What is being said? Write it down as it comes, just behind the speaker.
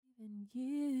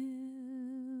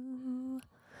You,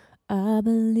 I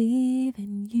believe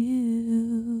in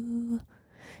you.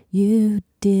 You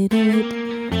did it.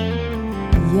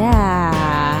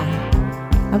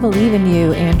 Yeah. I believe in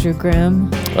you, Andrew Grimm.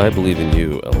 I believe in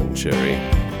you, Ellen Cherry.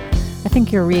 I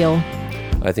think you're real.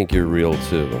 I think you're real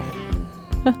too.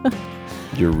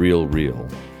 You're real.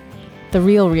 The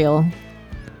real. I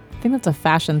think that's a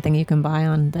fashion thing you can buy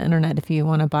on the internet if you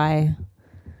want to buy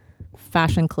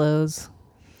fashion clothes.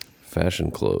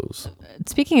 Fashion clothes.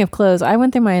 Speaking of clothes, I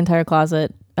went through my entire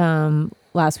closet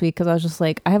last week because I was just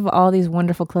like, I have all these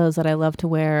wonderful clothes that I love to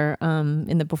wear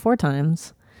in the before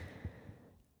times,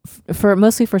 for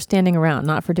mostly for standing around,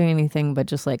 not for doing anything, but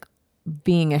just like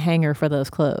being a hanger for those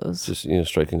clothes. Just,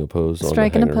 striking a pose.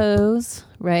 Striking on a the hanger. pose,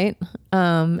 right?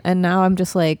 And now I'm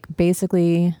just like,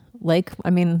 basically, like, I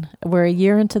mean, we're a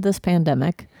year into this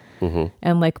pandemic,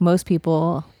 and like most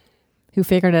people who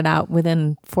figured it out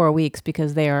within 4 weeks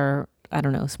because they are, I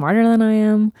don't know, smarter than I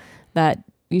am, that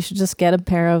you should just get a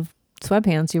pair of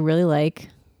sweatpants you really like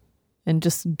and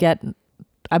just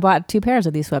I bought 2 pairs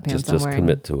of these sweatpants I'm Just wearing.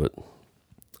 commit to it.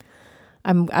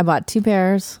 I bought 2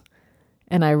 pairs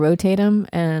and I rotate them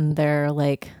and they're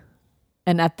like,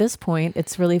 and at this point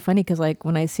it's really funny because like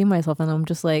when I see myself in them, I'm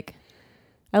just like,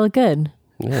 I look good.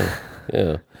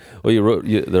 Yeah. Well,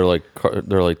 they're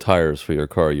like tires for your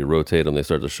car. You rotate them, they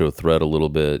start to show thread a little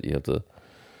bit. You have to,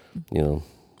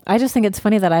 I just think it's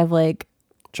funny that I've like,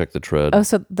 check the tread. oh,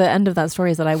 so the end of that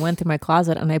story is that I went through my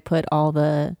closet and I put all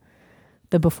the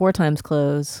before times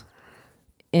clothes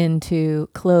into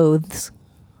clothes.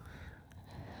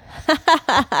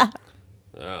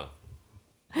 Oh.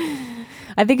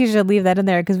 I think you should leave that in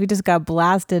there because we just got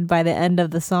blasted by the end of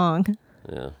the song.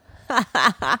 Yeah.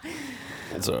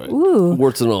 It's all right. Ooh.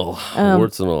 Warts and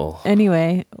all.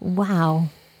 Anyway, wow.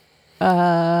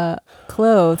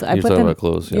 Clothes. You're talking about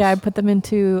clothes, yes. Yeah, I put them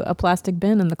into a plastic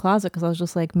bin in the closet because I was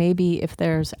just like, maybe if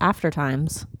there's after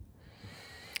times.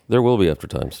 There will be after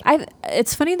times.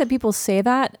 It's funny that people say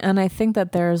that, and I think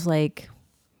that there's like,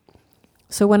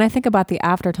 so when I think about the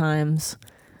after times,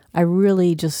 I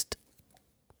really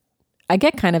I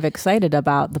get kind of excited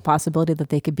about the possibility that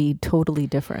they could be totally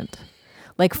different.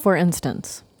 Like, for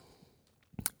instance,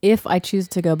 if I choose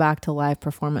to go back to live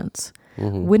performance,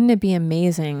 wouldn't it be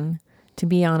amazing to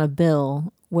be on a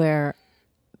bill where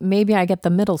maybe I get the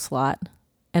middle slot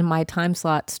and my time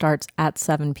slot starts at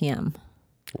 7 p.m.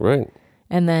 Right.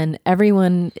 And then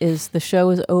the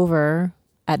show is over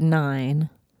at 9.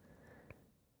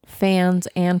 Fans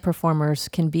and performers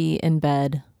can be in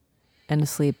bed and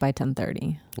asleep by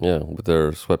 10:30. Yeah, with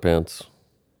their sweatpants.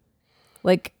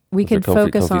 Like, we With their could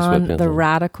focus comfy on sweatpants the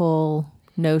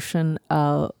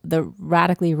on.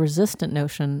 radically resistant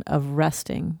notion of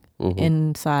resting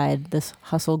inside this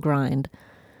hustle grind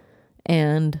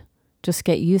and just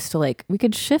get used to, like, we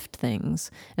could shift things.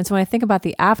 And so when I think about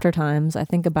the after times, I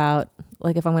think about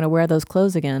like if I'm going to wear those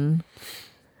clothes again.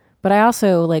 But I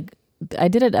also like, I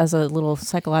did it as a little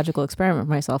psychological experiment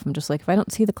for myself. I'm just like, if I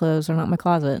don't see the clothes, they're not in my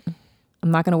closet, I'm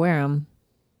not going to wear them.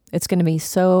 It's going to be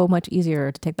so much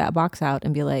easier to take that box out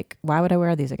and be like, why would I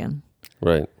wear these again?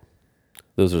 Right.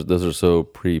 Those are so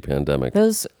pre-pandemic.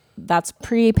 That's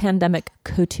pre-pandemic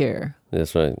couture.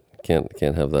 That's right. Can't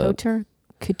have that. Couture.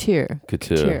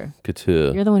 Couture.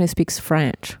 You're the one who speaks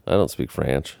French. I don't speak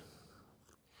French.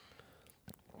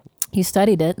 You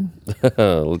studied it.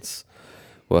 Well,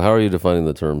 how are you defining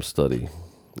the term study?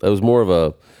 It was more of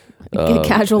a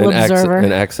casual observer.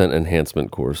 an accent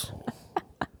enhancement course.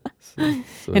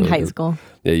 In high school.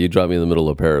 Yeah, you dropped me in the middle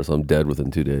of Paris. I'm dead within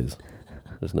 2 days.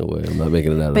 There's no way. I'm not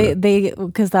making it out of there.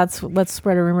 Because let's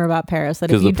spread a rumor about Paris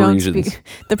that if you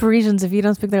the Parisians, if you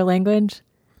don't speak their language,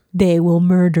 they will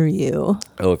murder you.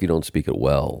 Oh, if you don't speak it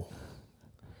well.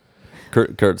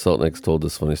 Kurt Seltniks told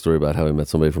this funny story about how he met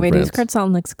somebody from France. Who's Kurt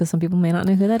Seltniks? Because some people may not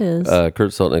know who that is.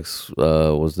 Kurt Seltniks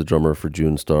was the drummer for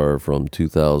June Star from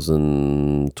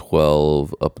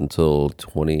 2012 up until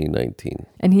 2019.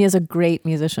 And he is a great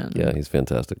musician. Yeah, he's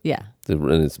fantastic. Yeah.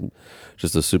 And it's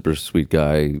just a super sweet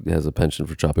guy. He has a penchant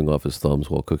for chopping off his thumbs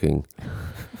while cooking.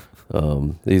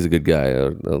 He's a good guy.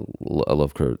 I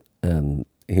love Kurt. And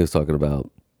he was talking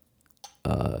about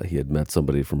he had met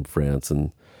somebody from France,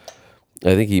 and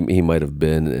I think he might have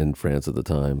been in France at the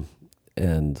time.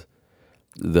 And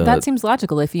that seems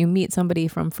logical if you meet somebody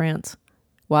from France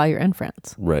while you're in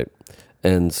France. Right.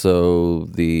 And so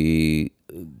it's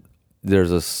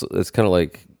kind of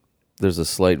like there's a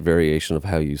slight variation of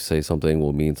how you say something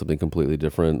will mean something completely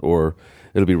different, or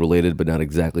it'll be related but not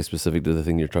exactly specific to the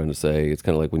thing you're trying to say. It's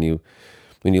kind of like when you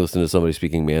listen to somebody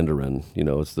speaking Mandarin,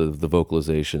 it's the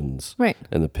vocalizations, right,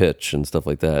 and the pitch and stuff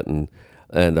like that. And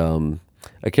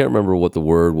I can't remember what the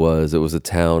word was. It was a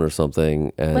town or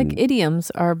something. And Like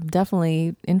idioms are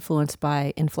definitely influenced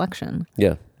by inflection.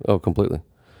 yeah. Oh, completely.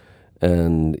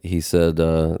 And he said,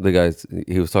 the guy,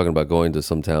 he was talking about going to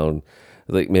some town,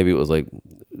 like maybe it was like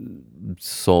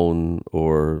son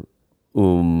or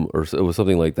or it was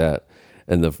something like that.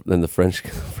 And the French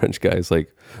guy is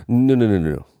like,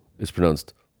 no. It's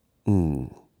pronounced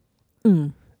And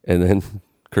then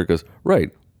Kurt goes, right.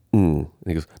 And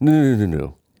he goes,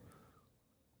 no.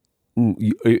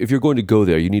 If you're going to go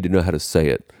there, you need to know how to say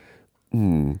it.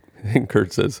 And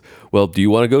Kurt says, well, do you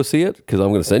want to go see it? Because I'm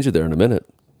going to send you there in a minute.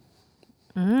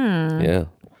 Yeah.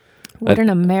 What an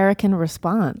American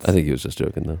response. I think he was just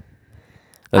joking, though.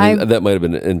 I think that might have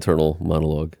been an internal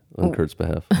monologue on Kurt's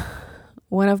behalf.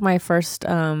 One of my first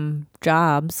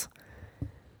jobs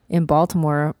in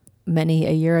Baltimore many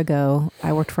a year ago,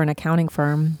 I worked for an accounting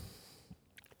firm,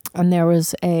 and there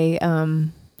was a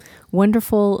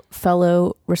wonderful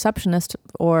fellow receptionist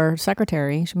or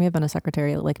secretary, she may have been a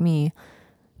secretary like me,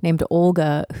 named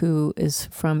Olga, who is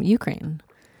from Ukraine.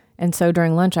 And so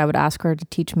during lunch, I would ask her to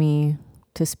teach me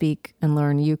to speak and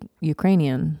learn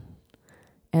Ukrainian.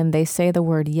 And they say the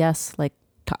word yes like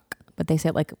tak, but they say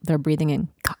it like they're breathing in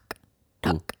tak,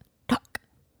 tak, tak.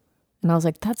 And I was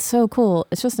like, that's so cool.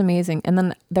 It's just amazing. And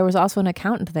then there was also an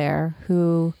accountant there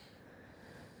who,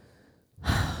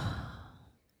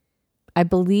 I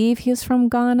believe he was from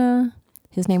Ghana.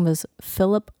 His name was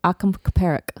Philip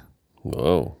Akamkaperik.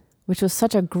 Whoa. Which was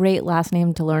such a great last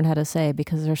name to learn how to say,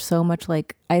 because there's so much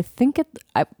like,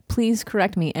 please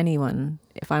correct me, anyone,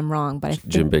 if I'm wrong, but I think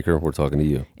Jim Baker, we're talking to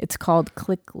you. it's called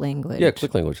click language. Yeah,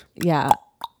 click language. Yeah.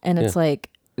 And it's like,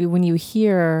 when you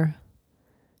hear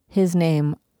his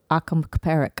name,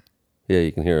 Akamkaperik. Yeah,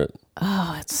 you can hear it.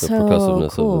 Oh, it's The so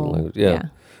percussiveness cool. of the language. Yeah.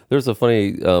 There's a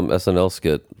funny SNL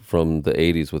skit from the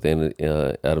 80s with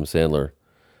Adam Sandler,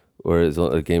 where it's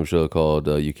a game show called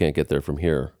You Can't Get There From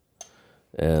Here.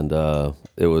 And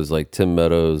it was like Tim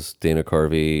Meadows, Dana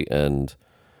Carvey, and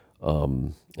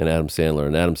Adam Sandler.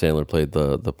 And Adam Sandler played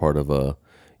the part of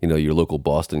your local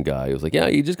Boston guy. He was like, yeah,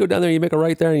 you just go down there, you make a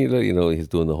right there, and he's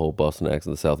doing the whole Boston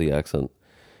accent, the Southie accent.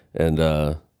 And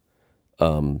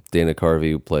Dana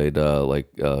Carvey played a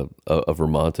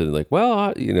Vermontan, like,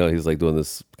 well, he's like doing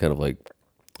this kind of like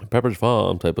Pepperidge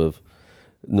Farm type of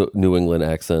New England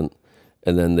accent.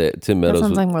 And then Tim Meadows That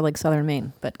sounds like more like Southern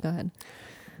Maine, but go ahead.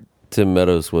 Tim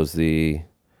Meadows was a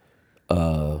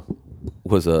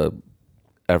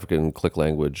African click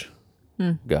language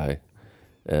guy,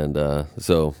 and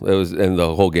so it was, and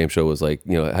the whole game show was like,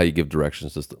 how you give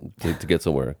directions to get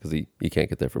somewhere, because you can't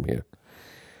get there from here.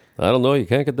 I don't know, you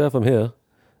can't get there from here,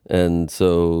 and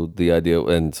so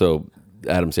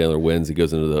Adam Sandler wins. He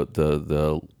goes into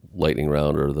the lightning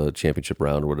round or the championship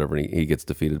round or whatever, and he gets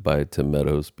defeated by Tim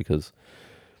Meadows because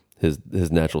his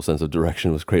natural sense of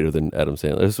direction was greater than Adam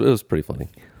Sandler. It was pretty funny,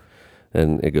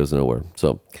 and it goes nowhere.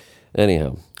 So,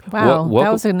 anyhow, wow,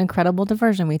 that was an incredible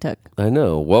diversion we took. I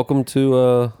know. Welcome to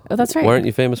oh, that's right. Why Aren't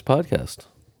You Famous podcast.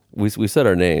 We said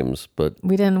our names, but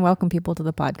we didn't welcome people to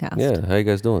the podcast. Yeah, how you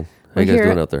guys doing? How you guys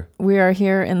doing out there? We are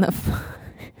here in the.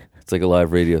 It's like a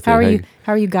live radio thing.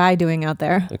 How are you Guy doing out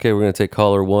there? Okay, we're gonna take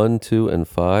caller 1, 2, and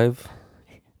 5.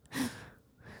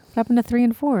 What happened to 3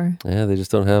 and 4? Yeah, they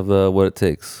just don't have what it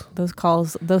takes. Those call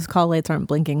lights aren't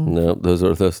blinking. No, those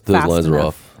lines are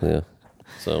off. Yeah.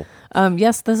 So.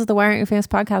 Yes, this is the Why Aren't You Famous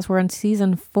podcast. We're on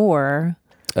season 4,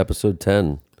 episode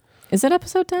 10. Is it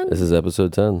episode 10? This is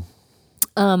episode 10.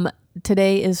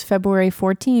 Today is February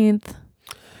 14th,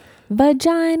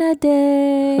 Vagina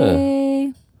Day.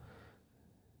 Huh.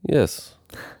 Yes,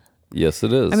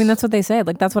 it is. I mean, that's what they say.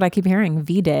 Like, that's what I keep hearing.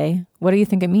 V-Day. What do you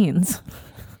think it means?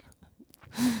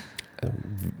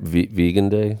 Vegan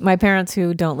Day. My parents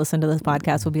who don't listen to this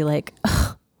podcast will be like,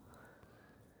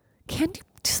 can't you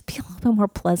just be a little bit more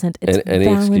pleasant? It's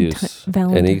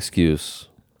any excuse,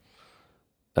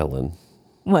 Ellen.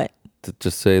 What? To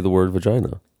just say the word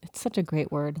vagina. It's such a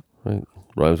great word. Right.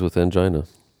 Rhymes with angina.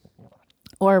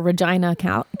 Or Regina,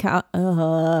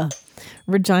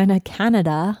 Regina,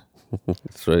 Canada.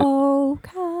 That's right. Oh,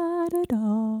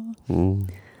 Canada.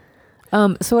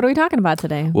 So what are we talking about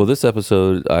today? Well, this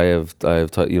episode, I have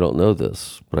you don't know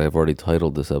this, but I have already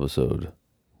titled this episode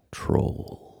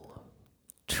Troll.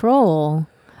 Troll?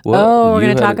 Well, we're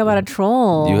going to talk about a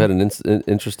troll. You had an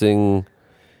interesting...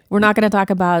 We're not going to talk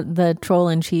about the troll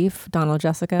in chief, Donald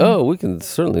Jessica. Oh, we can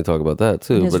certainly talk about that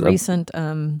too. His recent...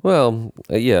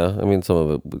 yeah, I mean, some of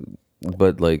it,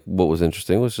 but like what was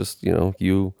interesting was just,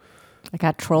 you... I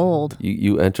got trolled.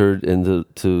 You entered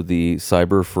into the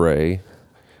cyber fray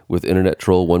with Internet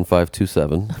Troll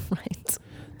 1527. Right.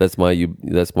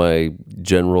 That's my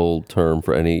general term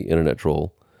for any internet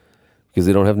troll, because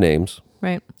they don't have names.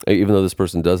 Right. Even though this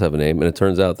person does have a name, and it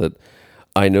turns out that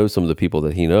I know some of the people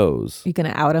that he knows. You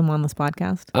gonna out him on this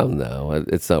podcast? Oh no,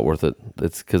 it's not worth it.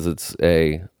 It's because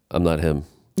I'm not him.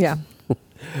 Yeah.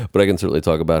 But I can certainly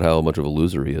talk about how much of a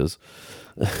loser he is.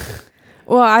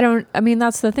 Well,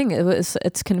 that's the thing.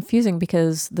 It's confusing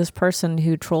because this person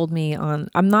who trolled me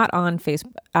I'm not on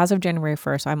Facebook. As of January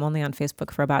 1st, I'm only on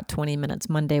Facebook for about 20 minutes,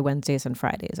 Monday, Wednesdays, and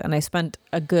Fridays. And I spent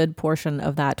a good portion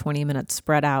of that 20 minutes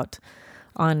spread out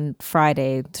on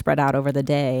Friday, spread out over the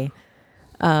day,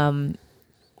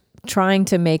 trying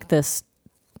to make this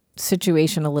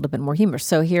situation a little bit more humorous.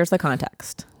 So here's the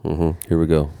context. Here we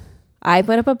go. I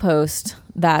put up a post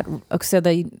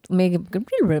make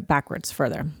it backwards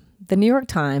further. The New York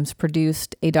Times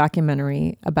produced a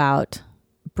documentary about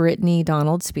Britney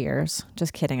Donald Spears.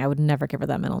 Just kidding. I would never give her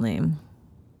that middle name.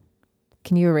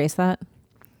 Can you erase that?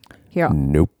 Here,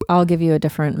 nope. I'll give you a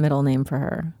different middle name for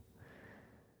her.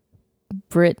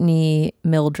 Britney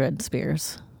Mildred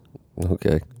Spears.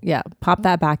 Okay. Yeah, pop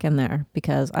that back in there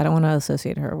because I don't want to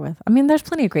associate her with. There's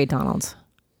plenty of great Donalds.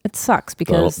 It sucks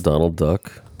because Donald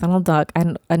Duck. Donald Duck. I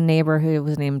had a neighbor who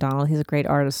was named Donald. He's a great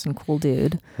artist and cool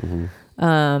dude.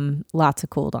 Lots of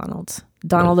cool Donalds.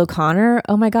 Donald O'Connor.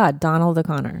 Oh my God, Donald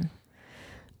O'Connor.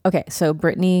 Okay, so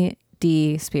Britney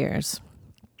D. Spears.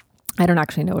 I don't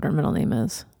actually know what her middle name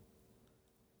is.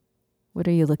 What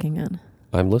are you looking at?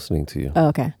 I'm listening to you. Oh,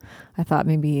 okay. I thought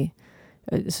maybe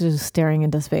it's just staring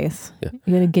into space. Yeah.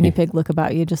 You had a guinea pig look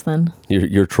about you just then.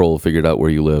 Your troll figured out where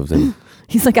you lived. And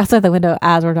he's like outside the window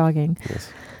as we're dogging. Yes.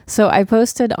 So I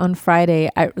posted on Friday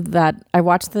that I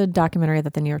watched the documentary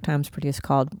that the New York Times produced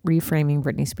called Reframing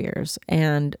Britney Spears,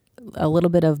 and a little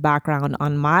bit of background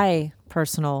on my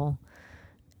personal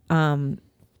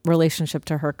relationship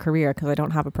to her career, because I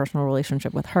don't have a personal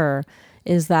relationship with her,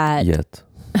 is that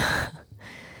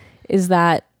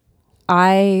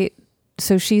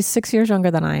so she's 6 years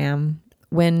younger than I am.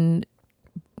 When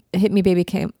Hit Me Baby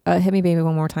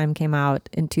One More Time came out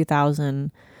in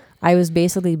 2000, I was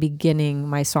basically beginning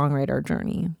my songwriter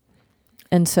journey.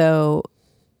 And so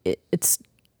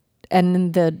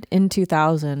in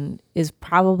 2000 is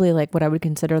probably like what I would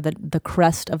consider the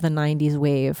crest of the 90s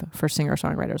wave for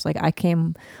singer-songwriters. Like I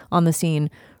came on the scene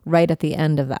right at the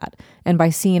end of that. And by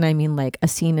scene, I mean like a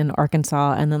scene in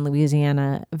Arkansas and then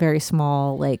Louisiana, very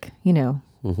small, like,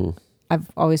 I've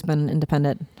always been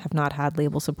independent, have not had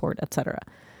label support, etc.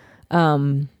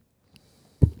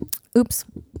 Oops,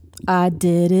 I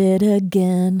did it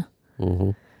again.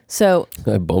 So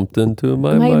I bumped into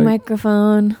my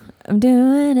microphone. I'm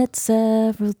doing it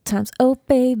several times. Oh,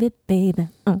 baby, baby.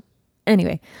 Oh.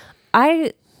 Anyway,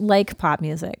 I like pop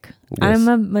music. Yes. I'm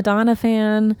a Madonna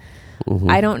fan.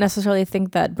 I don't necessarily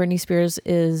think that Britney Spears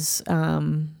is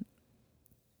an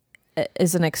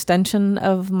extension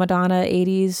of Madonna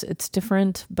 80s. It's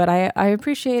different, but I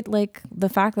appreciate like the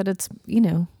fact that it's,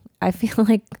 I feel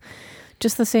like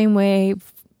just the same way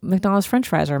McDonald's French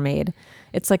fries are made.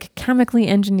 It's like chemically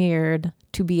engineered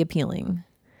to be appealing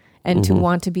and to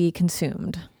want to be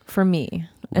consumed for me.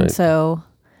 And so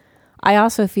I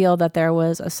also feel that there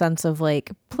was a sense of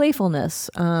like playfulness.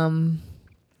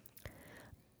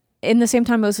 In the same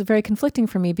time, it was very conflicting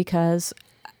for me because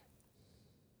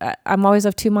I'm always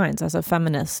of two minds as a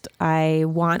feminist. I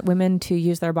want women to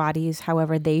use their bodies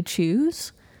however they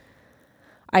choose.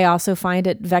 I also find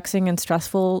it vexing and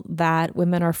stressful that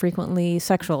women are frequently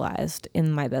sexualized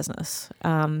in my business.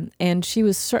 And she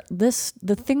was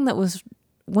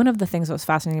one of the things that was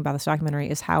fascinating about this documentary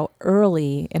is how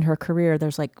early in her career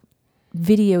there's like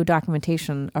video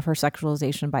documentation of her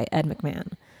sexualization by Ed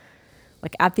McMahon.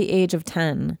 Like at the age of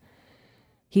 10,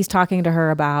 he's talking to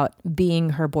her about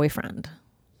being her boyfriend,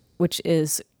 which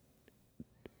is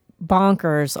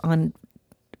bonkers on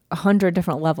 100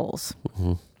 different levels.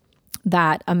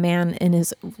 That a man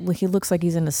he looks like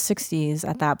he's in his 60s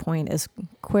at that point, is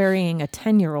querying a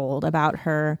 10-year-old about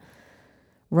her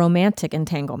romantic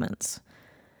entanglements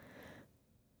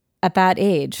at that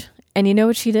age. And you know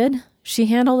what she did? She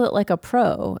handled it like a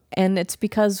pro. And it's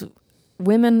because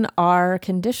women are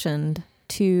conditioned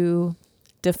to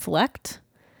deflect,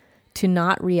 to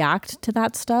not react to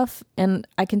that stuff. And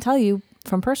I can tell you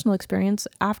from personal experience,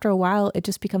 after a while, it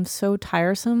just becomes so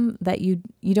tiresome that you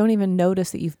don't even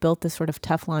notice that you've built this sort of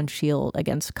Teflon shield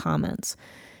against comments.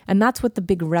 And that's what the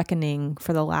big reckoning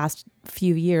for the last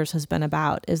few years has been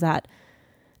about, is that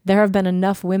there have been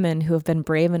enough women who have been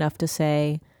brave enough to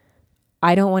say,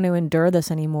 I don't want to endure this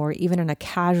anymore, even in a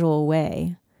casual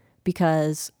way,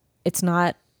 because it's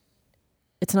not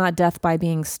it's not death by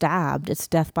being stabbed. It's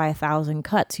death by 1,000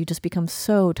 cuts. You just become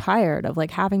so tired of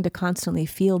like having to constantly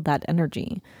feel that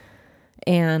energy.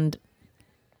 And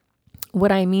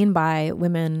what I mean by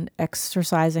women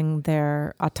exercising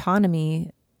their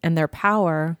autonomy and their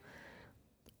power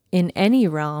in any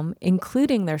realm,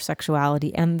 including their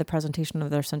sexuality and the presentation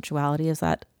of their sensuality, is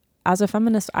that as a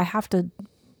feminist, I have to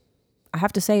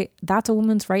say that's a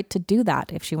woman's right to do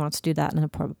that if she wants to do that in a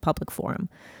public forum.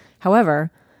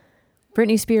 However,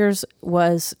 Britney Spears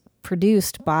was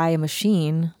produced by a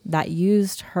machine that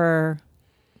used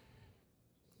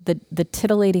the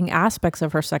titillating aspects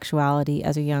of her sexuality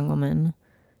as a young woman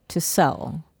to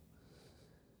sell.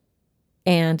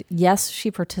 And yes, she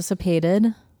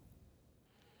participated,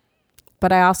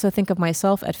 but I also think of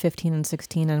myself at 15 and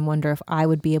 16 and wonder if I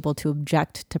would be able to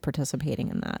object to participating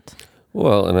in that.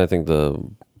 Well, and I think the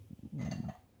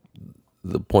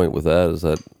point with that is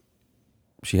that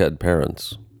she had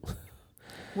parents.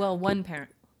 Well, one parent.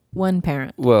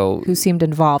 Well, who seemed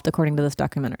involved, according to this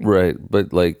documentary. Right,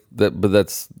 but like that. But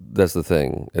that's the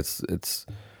thing. It's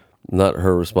not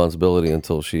her responsibility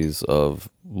until she's of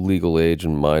legal age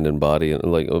and mind and body, and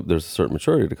like there's a certain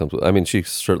maturity that comes with. I mean, she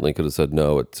certainly could have said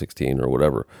no at 16 or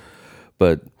whatever,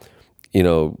 but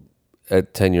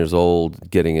at 10 years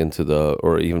old, getting into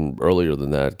or even earlier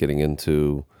than that, getting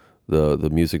into the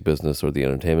music business or the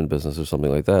entertainment business or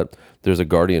something like that, there's a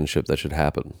guardianship that should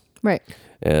happen. Right.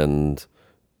 And,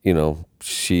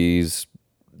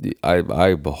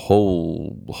 I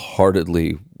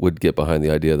wholeheartedly would get behind the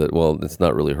idea that, well, it's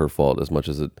not really her fault as much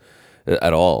as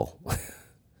at all.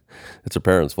 It's her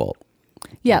parents' fault.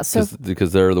 Yeah. So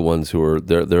because they're the ones who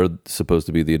they're supposed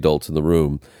to be the adults in the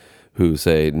room who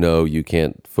say, no, you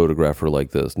can't photograph her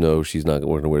like this. No, she's not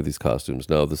going to wear these costumes.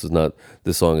 No, this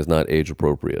song is not age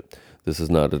appropriate. This is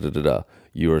not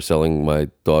You are selling my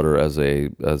daughter as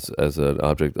an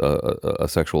object, a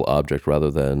sexual object, rather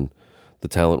than the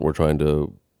talent we're trying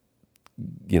to,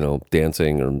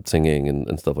 dancing or singing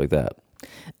and stuff like that.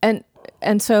 And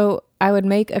so I would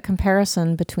make a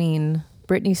comparison between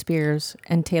Britney Spears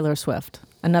and Taylor Swift,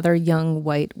 another young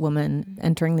white woman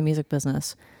entering the music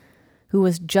business, who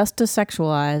was just as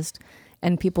sexualized,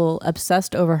 and people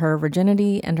obsessed over her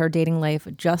virginity and her dating life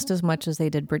just as much as they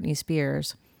did Britney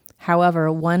Spears.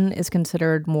 However, one is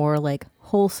considered more like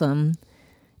wholesome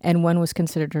and one was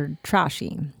considered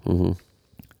trashy. Mm-hmm.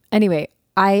 Anyway,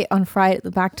 on Friday,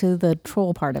 back to the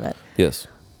troll part of it. Yes.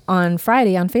 On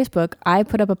Friday on Facebook, I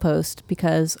put up a post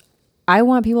because I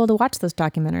want people to watch this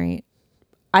documentary.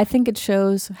 I think it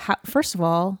shows, first of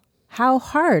all, how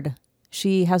hard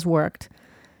she has worked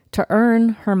to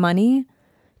earn her money,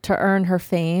 to earn her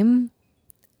fame.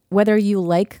 Whether you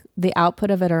like the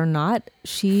output of it or not,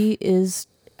 she is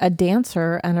a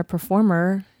dancer and a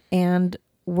performer and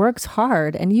works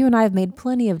hard. And you and I have made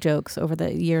plenty of jokes over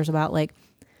the years about like,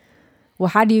 well,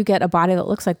 how do you get a body that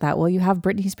looks like that? Well, you have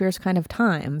Britney Spears kind of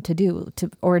time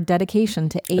or dedication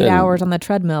to 8 hours on the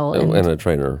treadmill and a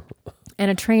trainer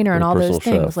and all those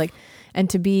things. Chef. Like, and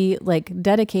to be like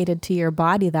dedicated to your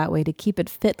body that way, to keep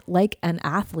it fit like an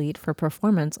athlete for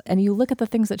performance. And you look at the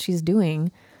things that she's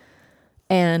doing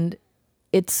and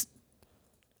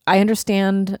I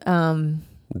understand,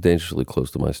 dangerously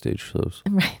close to my stage shows.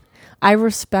 Right. I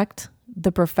respect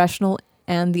the professional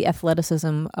and the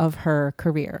athleticism of her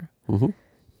career. Mm-hmm.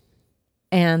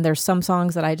 And there's some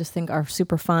songs that I just think are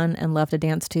super fun and love to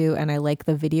dance to. And I like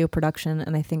the video production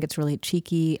and I think it's really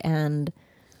cheeky and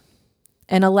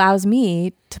allows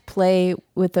me to play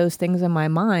with those things in my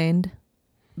mind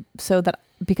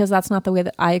because that's not the way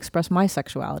that I express my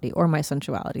sexuality or my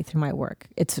sensuality through my work.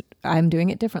 I'm doing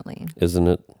it differently. Isn't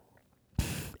it?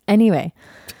 Anyway,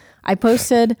 I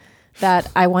posted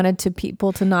that I wanted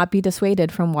people to not be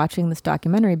dissuaded from watching this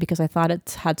documentary because I thought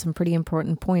it had some pretty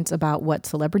important points about what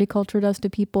celebrity culture does to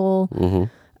people.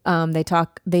 Mm-hmm.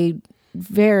 They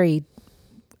very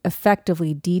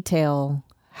effectively detail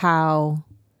how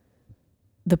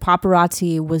the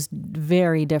paparazzi was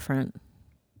very different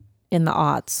in the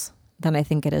aughts than I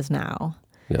think it is now.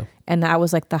 Yeah. And that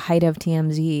was like the height of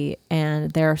TMZ.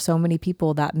 And there are so many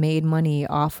people that made money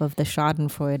off of the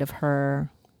schadenfreude of her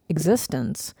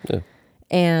existence. Yeah.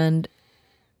 And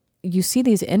you see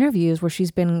these interviews where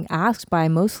she's been asked by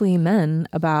mostly men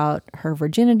about her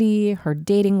virginity, her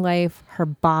dating life, her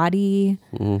body.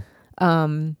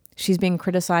 Mm-hmm. She's being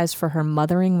criticized for her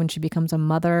mothering when she becomes a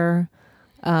mother.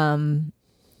 And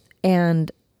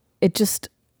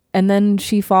then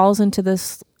she falls into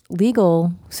this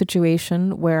legal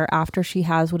situation where after she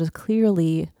has what is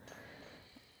clearly,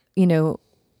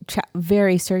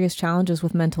 very serious challenges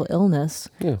with mental illness,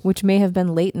 which may have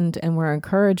been latent and were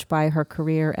encouraged by her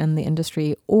career and the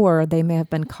industry, or they may have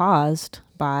been caused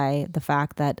by the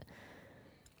fact that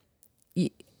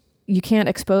you can't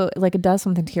expose, like, it does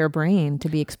something to your brain to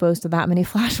be exposed to that many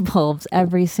flashbulbs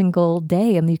every single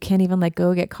day, and you can't even like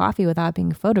go get coffee without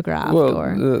being photographed. Well,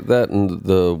 that and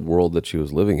the world that she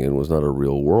was living in was not a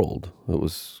real world. It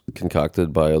was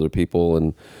concocted by other people,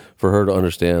 and for her to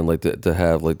understand, like to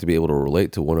have, like to be able to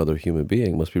relate to one other human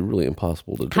being must be really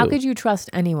impossible to do. How could you trust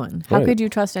anyone? How could you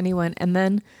trust anyone? And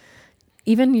then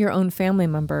even your own family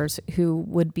members who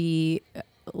would be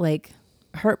like,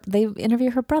 they interview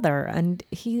her brother, and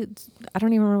I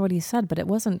don't even remember what he said, but it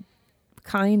wasn't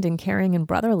kind and caring and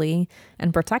brotherly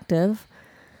and protective.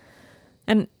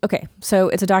 And okay, so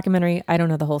it's a documentary. I don't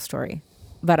know the whole story,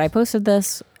 but I posted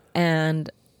this and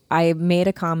I made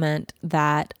a comment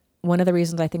that one of the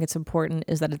reasons I think it's important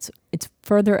is that it's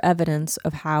further evidence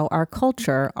of how our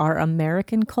culture, our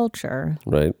American culture,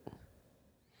 right,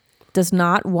 does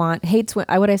not hates. What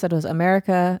I said was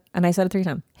America, and I said it 3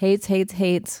 times: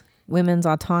 hates women's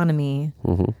autonomy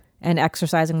and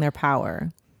exercising their power.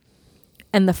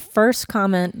 And the first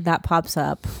comment that pops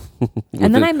up,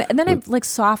 and then I like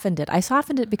softened it. I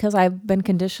softened it because I've been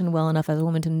conditioned well enough as a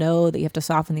woman to know that you have to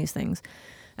soften these things.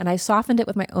 And I softened it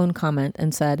with my own comment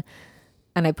and said,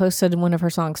 and I posted one of her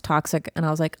songs, Toxic, and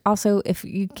I was like, also, if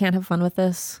you can't have fun with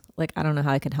this, like, I don't know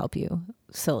how I could help you.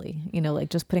 Silly, like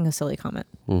just putting a silly comment.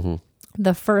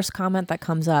 The first comment that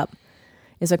comes up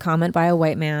is a comment by a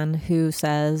white man who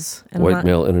says... White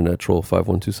male internet troll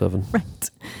 5127. Right.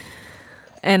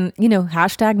 And,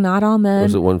 hashtag not all men. Or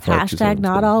is it 1527? Hashtag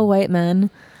not all white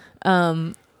men.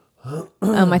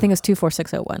 I think it's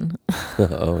 24601.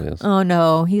 Oh, yes. Oh,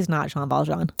 no, he's not Jean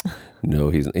Valjean. No,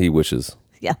 he wishes.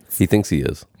 Yes. He thinks he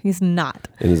is. He's not.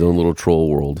 In his own little troll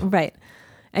world. Right.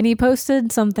 And he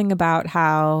posted something about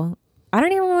how... I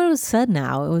don't even know what it was said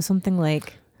now. It was something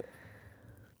like...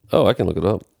 Oh, I can look it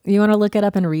up. You want to look it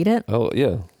up and read it? Oh,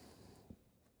 yeah.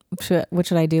 What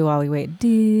should I do while we wait?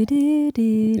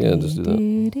 Yeah, just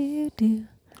do that.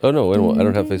 Oh, no, I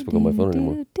don't have Facebook on my phone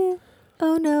anymore.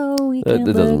 Oh, no, we can't.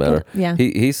 It doesn't matter. Yeah.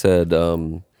 He said,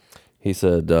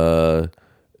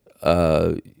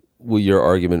 well, your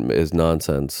argument is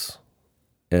nonsense,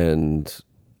 and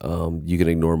you can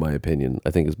ignore my opinion,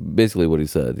 I think is basically what he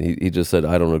said. He just said,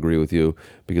 I don't agree with you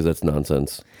because that's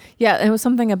nonsense. Yeah, it was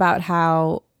something about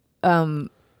how...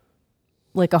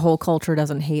 like a whole culture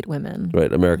doesn't hate women.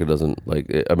 Right. America doesn't,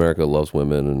 America loves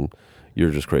women and you're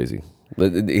just crazy. He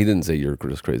didn't say you're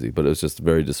just crazy, but it was just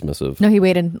very dismissive. No, he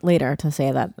waited later to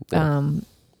say that.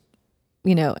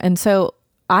 Yeah. And so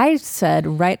I said,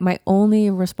 my only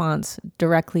response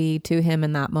directly to him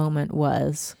in that moment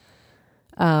was,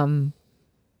 I'm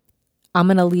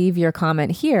going to leave your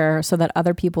comment here so that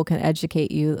other people can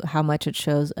educate you how much it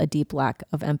shows a deep lack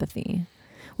of empathy,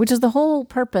 which is the whole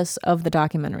purpose of the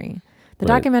documentary. The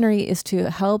documentary is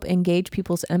to help engage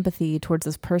people's empathy towards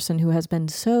this person who has been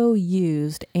so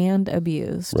used and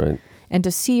abused, and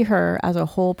to see her as a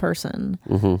whole person,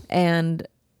 and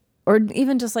or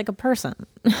even just like a person,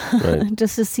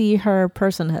 just to see her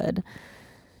personhood.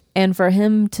 And for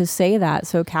him to say that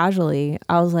so casually,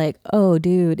 I was like, oh,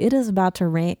 dude, it is about to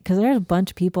rain, because there's a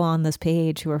bunch of people on this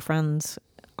page who are friends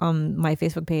on my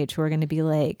Facebook page who are going to be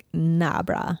like, nah,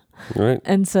 brah. Right.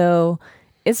 And so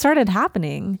it started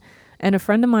happening. And a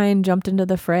friend of mine jumped into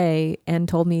the fray and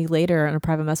told me later in a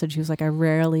private message, he was like, I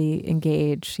rarely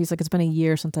engage. He's like, it's been a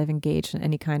year since I've engaged in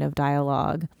any kind of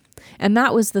dialogue. And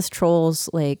that was this troll's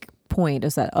like point,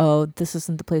 is that, oh, this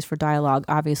isn't the place for dialogue,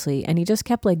 obviously. And he just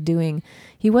kept like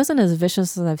he wasn't as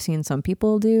vicious as I've seen some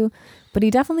people do, but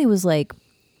he definitely was like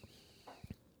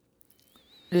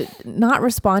not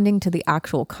responding to the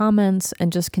actual comments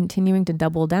and just continuing to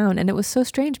double down. And it was so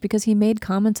strange because he made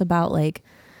comments about like,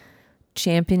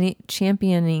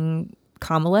 championing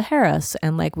Kamala Harris,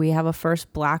 and like, we have a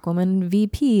first Black woman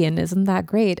VP, and isn't that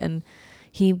great? And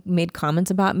he made comments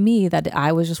about me that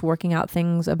I was just working out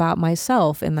things about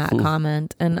myself in that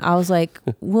comment. And I was like,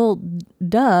 well,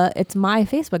 duh, it's my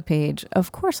Facebook page.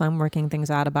 Of course I'm working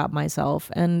things out about myself.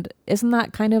 And isn't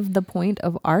that kind of the point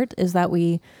of art, is that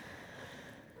we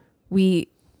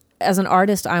as an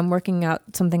artist, I'm working out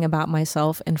something about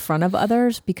myself in front of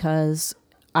others because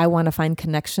I want to find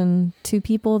connection to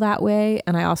people that way.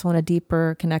 And I also want to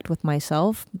deeper connect with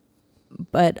myself.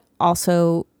 But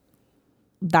also,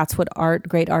 that's what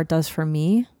great art does for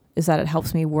me, is that it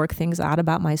helps me work things out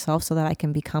about myself so that I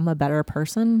can become a better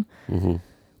person,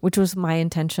 which was my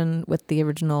intention with the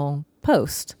original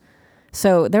post.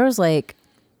 So there was like,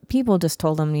 people just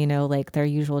told him, like their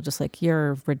usual, just like,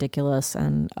 you're ridiculous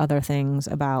and other things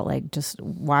about like, just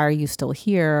why are you still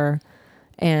here?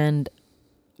 And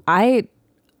I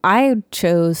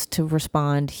chose to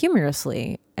respond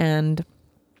humorously, and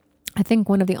I think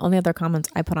one of the only other comments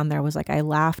I put on there was like, I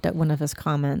laughed at one of his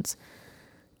comments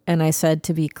and I said,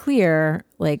 to be clear,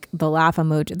 like the laugh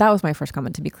emoji, that was my first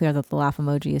comment, to be clear that the laugh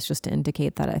emoji is just to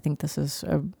indicate that I think this is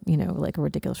a, you know, like a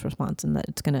ridiculous response and that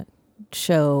it's going to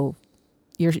show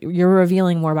you're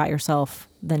revealing more about yourself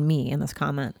than me in this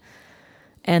comment.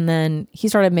 And then he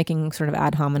started making sort of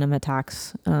ad hominem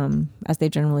attacks, as they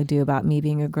generally do, about me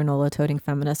being a granola toting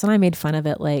feminist. And I made fun of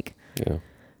it, like,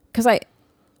 because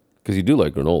you do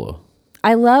like granola.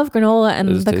 I love granola. And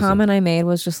the comment I made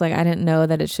was just like, I didn't know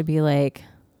that it should be like,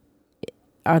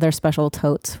 are there special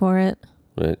totes for it?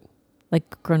 Right.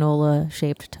 Like granola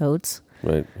shaped totes.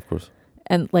 Right, of course.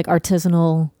 And like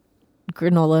artisanal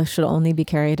granola should only be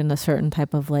carried in a certain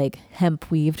type of like hemp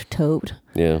weaved tote.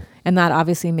 Yeah. And that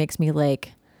obviously makes me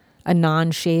like a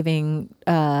non-shaving,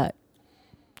 you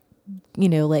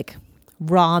know, like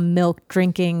raw milk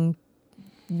drinking,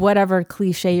 whatever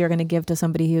cliche you're going to give to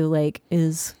somebody who like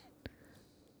is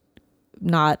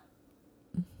not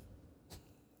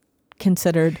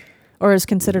considered, or is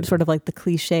considered sort of like the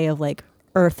cliche of like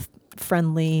earth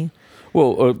friendly.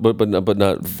 Well, but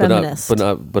not feminist.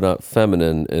 but not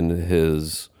feminine in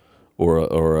his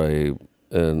or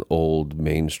an old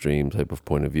mainstream type of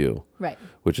point of view. Right.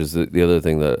 Which is the other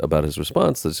thing that about his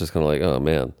response that's just kind of like, oh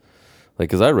man, like,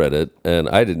 because I read it and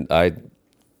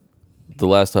the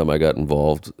last time I got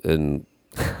involved in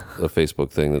a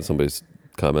Facebook thing that somebody's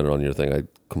commented on your thing,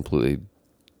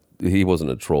 he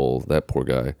wasn't a troll, that poor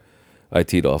guy. I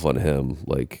teed off on him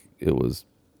like it was.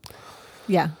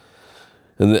 Yeah.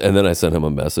 And then I sent him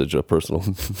a personal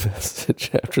message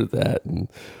after that, and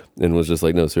was just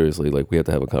like, no, seriously, like we have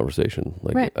to have a conversation.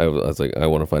 Like right. I was like, I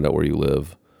want to find out where you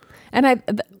live. And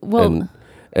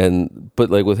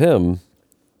but like with him,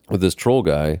 with this troll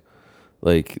guy,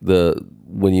 like because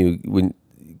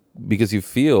you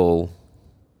feel,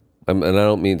 and I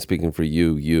don't mean speaking for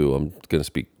you, I'm going to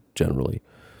speak generally,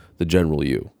 the general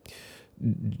you.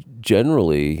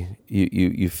 Generally,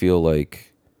 you feel like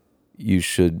you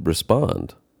should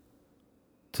respond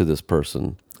to this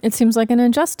person. It seems like an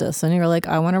injustice, and you're like,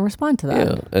 I want to respond to that.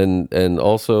 Yeah, and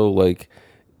also like,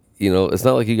 you know, it's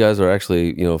not like you guys are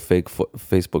actually, you know, fake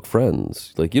Facebook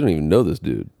friends. Like you don't even know this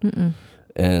dude. Mm-mm.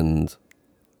 And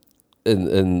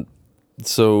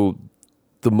so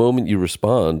the moment you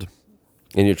respond,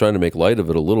 and you're trying to make light of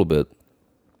it a little bit,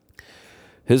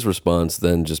 his response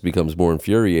then just becomes more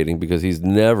infuriating because he's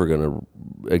never going to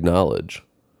acknowledge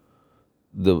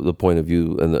the point of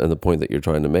view and the point that you're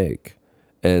trying to make.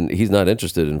 And he's not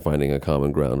interested in finding a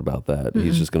common ground about that. Mm-mm.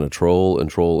 He's just going to troll and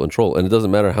troll and troll. And it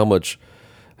doesn't matter how much,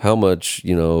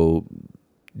 you know,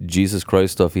 Jesus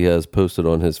Christ stuff he has posted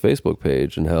on his Facebook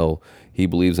page and how he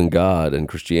believes in God and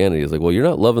Christianity. Is like, well, you're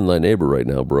not loving thy neighbor right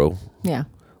now, bro. Yeah.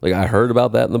 Like I heard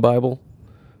about that in the Bible.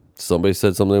 Somebody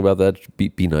said something about that.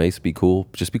 Be nice, be cool.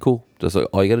 Just be cool. Just like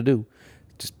all you got to do.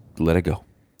 Just let it go.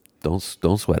 Don't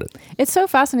sweat it. It's so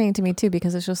fascinating to me too,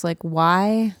 because it's just like,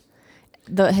 why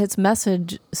his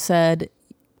message said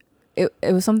it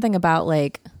was something about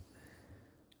like,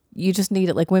 you just need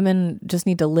it. Like women just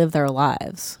need to live their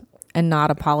lives and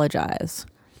not apologize.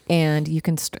 And you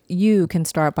can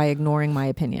start by ignoring my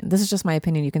opinion. This is just my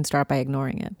opinion. You can start by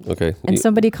ignoring it. Okay. And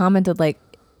somebody commented like,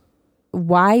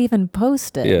 why even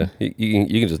post it? Yeah,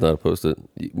 you can just not post it.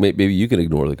 Maybe you can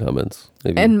ignore the comments.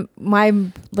 Maybe. And my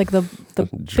the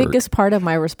biggest part of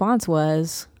my response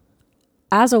was,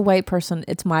 as a white person,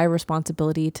 it's my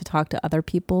responsibility to talk to other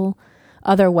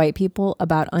white people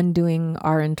about undoing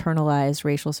our internalized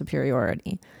racial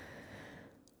superiority.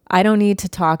 I don't need to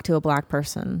talk to a black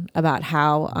person about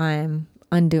how I'm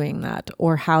undoing that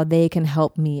or how they can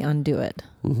help me undo it.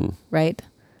 Mm-hmm. Right?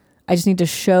 I just need to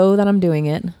show that I'm doing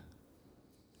it.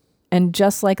 And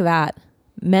just like that,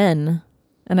 men,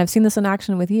 and I've seen this in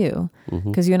action with you,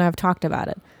 because you and I have talked about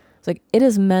it. It's like, it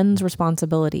is men's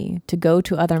responsibility to go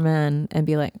to other men and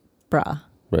be like, bruh,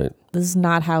 right. This is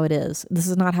not how it is. This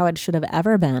is not how it should have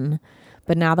ever been.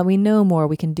 But now that we know more,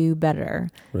 we can do better.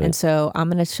 Right. And so I'm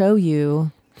going to show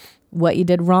you what you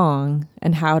did wrong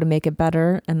and how to make it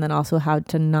better. And then also how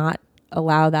to not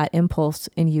allow that impulse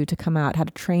in you to come out, how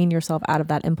to train yourself out of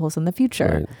that impulse in the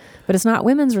future. Right. But it's not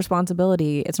women's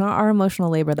responsibility. It's not our emotional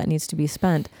labor that needs to be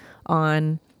spent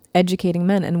on educating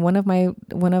men. And one of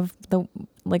the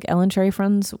like Ellen Cherry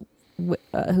friends,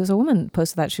 who's a woman,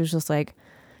 posted that. She was just like,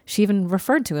 she even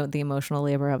referred to the emotional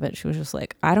labor of it. She was just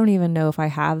like, I don't even know if I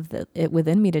have it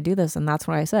within me to do this. And that's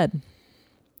what I said.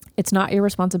 It's not your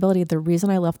responsibility. The reason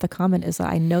I left the comment is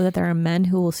that I know that there are men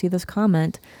who will see this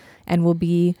comment and will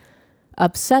be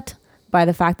upset by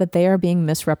the fact that they are being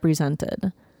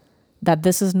misrepresented. that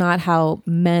this is not how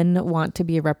men want to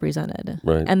be represented.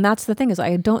 Right. And that's the thing, is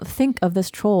I don't think of this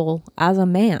troll as a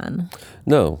man.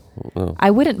 No.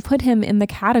 I wouldn't put him in the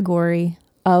category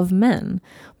of men.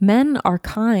 Men are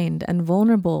kind and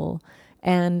vulnerable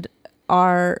and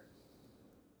are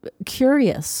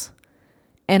curious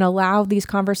and allow these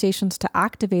conversations to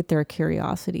activate their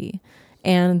curiosity.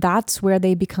 And that's where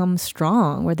they become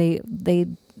strong, where they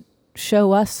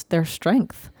show us their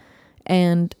strength.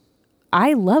 And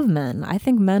I love men. I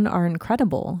think men are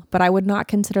incredible, but I would not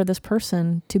consider this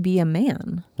person to be a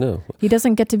man. No. He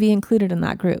doesn't get to be included in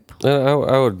that group. And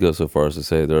I would go so far as to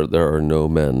say there are no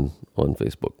men on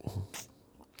Facebook,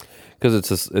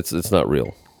 because it's not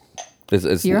real.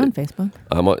 You're on Facebook.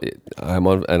 I'm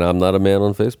on, and I'm not a man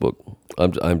on Facebook.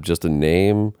 I'm just a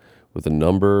name with a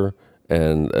number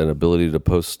and an ability to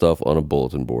post stuff on a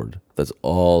bulletin board. That's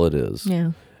all it is.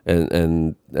 Yeah.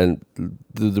 And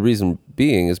the reason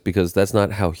being is because that's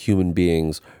not how human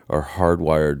beings are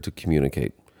hardwired to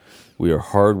communicate. We are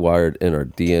hardwired in our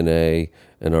DNA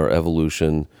and our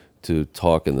evolution to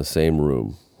talk in the same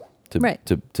room, to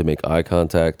make eye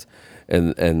contact,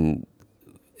 and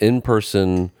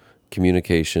in-person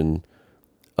communication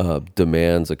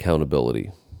demands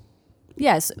accountability.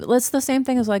 Yes, it's the same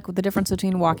thing as like the difference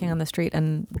between walking on the street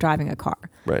and driving a car.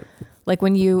 Right. Like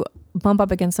when you bump up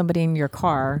against somebody in your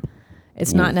car,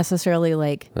 it's not necessarily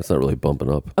like... That's not really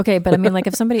bumping up. Okay, but I mean, like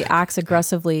if somebody acts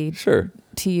aggressively Sure.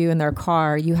 to you in their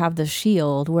car, you have the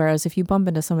shield. Whereas if you bump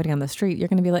into somebody on the street, you're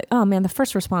going to be like, oh man, the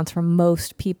first response from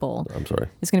most people I'm sorry.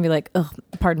 is going to be like, oh,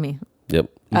 pardon me. Yep.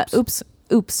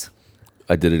 Oops.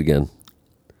 I did it again.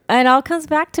 And it all comes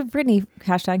back to Britney.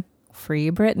 Hashtag free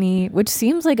Britney, which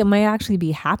seems like it might actually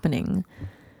be happening.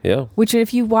 Yeah. Which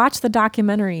if you watch the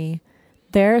documentary,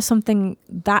 there is something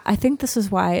that I think this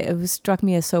is why it struck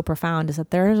me as so profound, is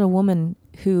that there is a woman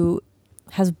who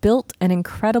has built an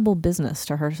incredible business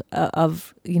to her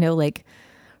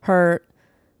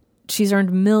she's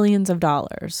earned millions of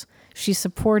dollars. She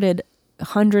supported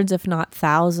hundreds, if not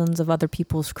thousands of other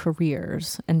people's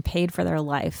careers and paid for their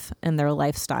life and their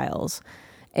lifestyles.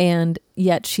 And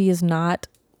yet she is not,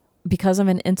 because of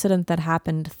an incident that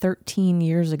happened 13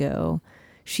 years ago,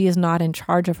 she is not in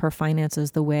charge of her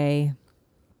finances the way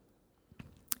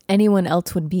anyone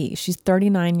else would be. She's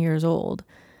 39 years old.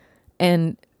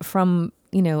 And from,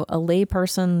 a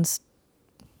layperson's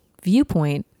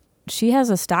viewpoint, she has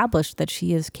established that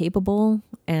she is capable.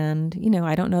 And,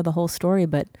 I don't know the whole story,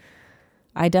 but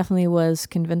I definitely was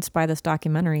convinced by this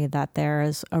documentary that there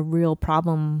is a real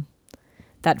problem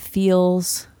that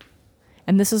feels,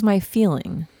 and this is my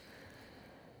feeling,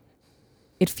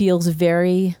 it feels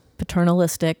very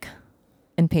paternalistic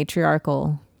and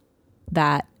patriarchal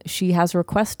that she has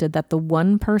requested that the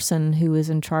one person who is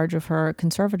in charge of her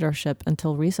conservatorship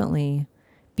until recently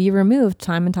be removed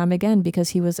time and time again because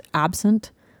he was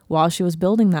absent while she was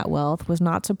building that wealth, was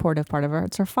not supportive part of her.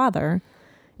 It's her father.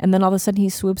 And then all of a sudden he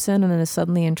swoops in and is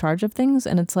suddenly in charge of things.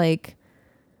 And it's like,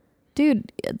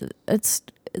 dude, it's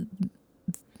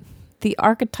the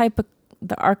archetypical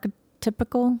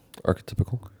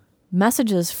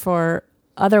messages for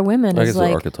other women I is guess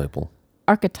like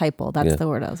archetypal. That's the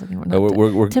word I was looking for.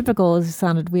 We're typical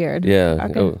sounded weird. Yeah.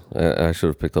 I should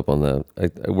have picked up on that.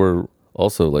 We're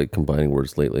also like combining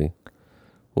words lately.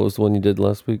 What was the one you did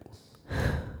last week?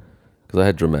 Because I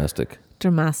had dramatic.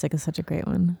 Dramatic is such a great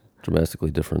one.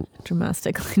 Dramatically different.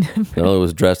 Dramatically different. Not only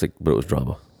was it drastic, but it was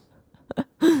drama.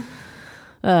 It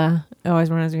always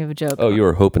reminds me of a joke. Oh, you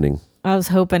were hoping. I was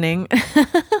hoping.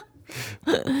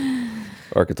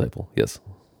 Archetypal, yes.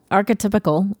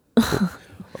 Archetypical.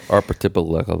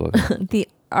 Archetypal. The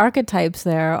archetypes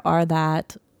there are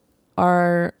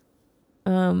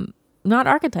not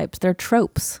archetypes, they're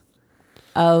tropes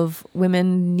of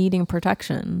women needing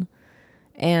protection.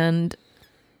 And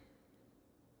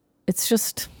it's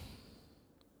just,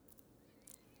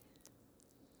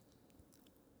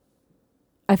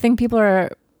 I think people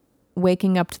are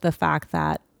waking up to the fact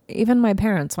that even my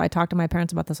parents, so I talk to my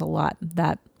parents about this a lot,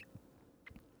 that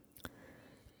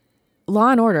Law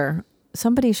and Order,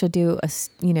 somebody should do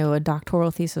a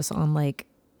doctoral thesis on like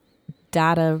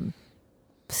data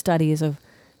studies of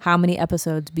how many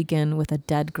episodes begin with a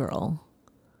dead girl,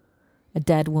 a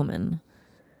dead woman.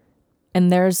 And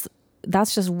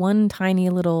that's just one tiny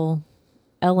little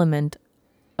element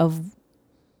of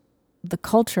the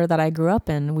culture that I grew up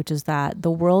in, which is that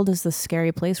the world is this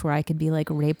scary place where I could be like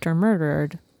raped or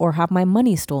murdered or have my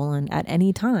money stolen at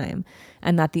any time.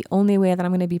 And that the only way that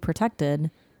I'm going to be protected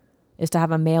is to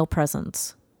have a male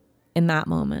presence in that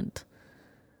moment.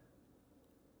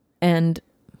 And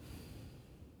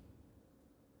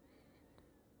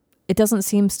it doesn't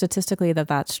seem statistically that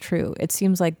that's true. It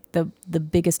seems like the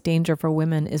biggest danger for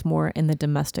women is more in the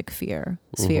domestic sphere,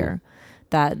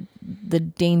 that the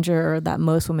danger that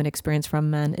most women experience from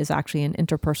men is actually in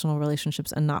interpersonal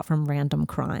relationships and not from random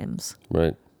crimes.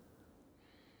 Right.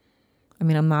 I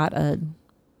mean, I'm not a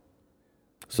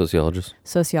sociologist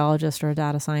or a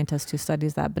data scientist who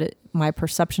studies that, but my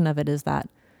perception of it is that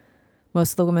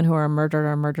most of the women who are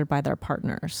murdered by their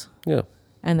partners. Yeah.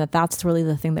 And that's really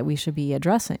the thing that we should be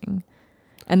addressing.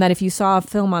 And that if you saw a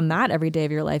film on that every day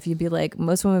of your life, you'd be like,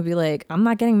 most women would be like, I'm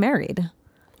not getting married.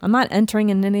 I'm not entering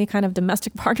in any kind of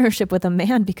domestic partnership with a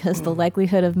man because the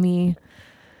likelihood of me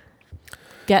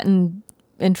getting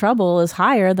in trouble is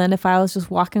higher than if I was just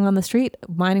walking on the street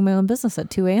minding my own business at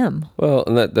 2 a.m. Well,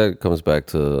 and that comes back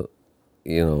to,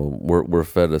 we're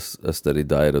fed a steady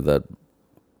diet of that,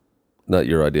 not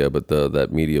your idea, but that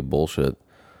media bullshit.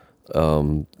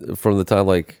 From the time,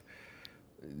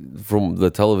 from the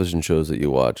television shows that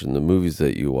you watch and the movies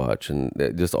that you watch and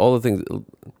just all the things,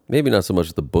 maybe not so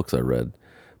much the books I read,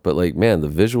 but the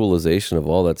visualization of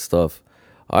all that stuff.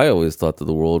 I always thought that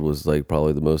the world was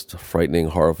probably the most frightening,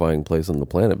 horrifying place on the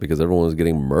planet because everyone was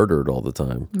getting murdered all the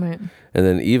time. Right. And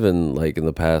then even in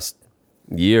the past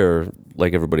year,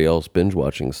 like everybody else, binge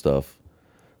watching stuff.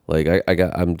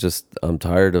 I'm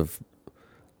tired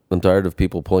of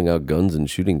people pulling out guns and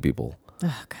shooting people.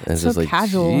 Oh, God, and it's so just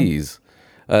casual. Geez.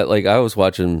 I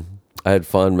had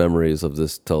fond memories of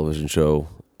this television show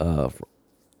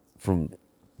from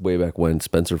way back when,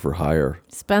 Spencer for Hire.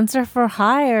 Spencer for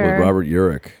Hire. With Robert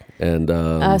Urich. And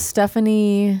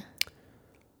Stephanie.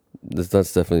 That's not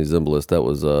Stephanie Zimbalist. That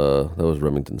was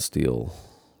Remington Steele.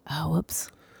 Oh, whoops.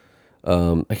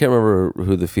 I can't remember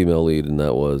who the female lead in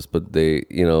that was, but they,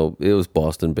 it was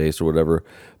Boston based or whatever.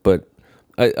 But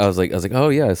I was like, oh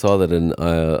yeah, I saw that in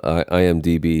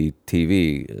IMDb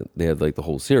TV. They had the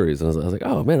whole series, and I was like,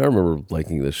 oh man, I remember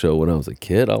liking the show when I was a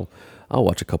kid. I'll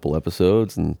watch a couple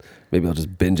episodes and maybe I'll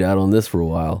just binge out on this for a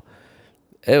while.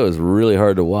 It was really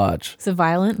hard to watch. Is it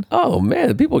violent? Oh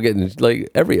man, people getting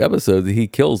every episode he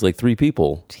kills 3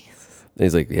 people. Jesus. And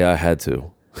he's like, yeah, I had to.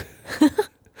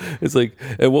 It's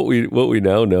and what we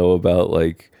now know about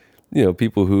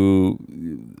people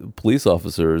police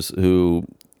officers who,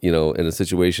 in a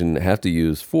situation have to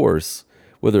use force,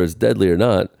 whether it's deadly or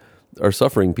not, are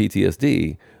suffering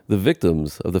PTSD. The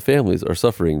victims of the families are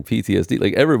suffering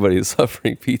PTSD. Everybody is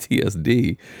suffering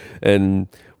PTSD. And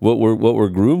what we're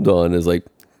groomed on is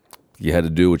you had to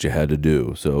do what you had to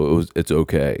do. So it's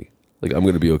okay. I'm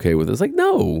going to be okay with it. It's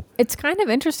no. It's kind of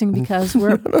interesting because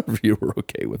none of you were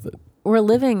okay with it. We're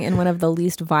living in one of the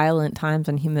least violent times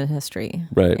in human history.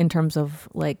 Right. In terms of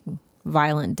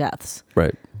violent deaths.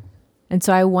 Right. And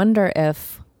so I wonder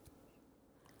if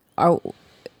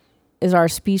is our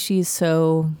species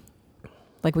so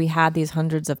we had these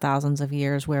hundreds of thousands of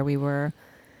years where we were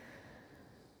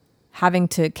having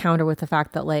to counter with the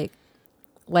fact that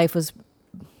life was,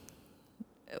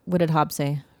 what did Hobbes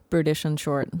say? Brutish and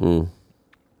short. Mm.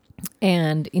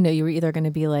 And, you were either going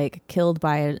to be killed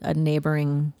by a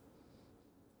neighboring,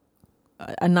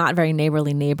 a not very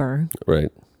neighborly neighbor.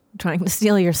 Right. Trying to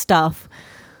steal your stuff.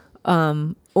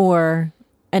 Or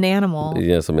an animal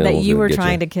that you were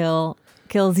trying to kill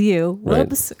kills you.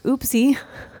 Whoops. Right. Oopsie.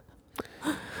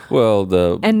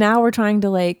 Well, and now we're trying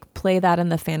to play that in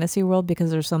the fantasy world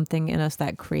because there's something in us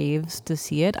that craves to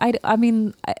see it. I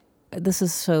mean, this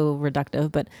is so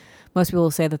reductive, but most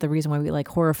people say that the reason why we like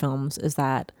horror films is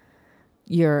that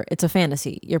it's a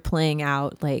fantasy. You're playing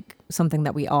out something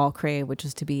that we all crave, which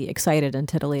is to be excited and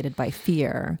titillated by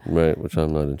fear. Right, which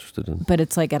I'm not interested in. But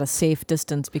it's at a safe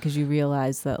distance because you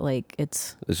realize that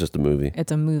it's just a movie.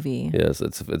 It's a movie. Yes,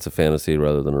 it's a fantasy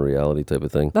rather than a reality type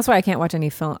of thing. That's why I can't watch any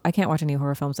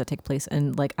horror films that take place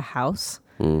in a house.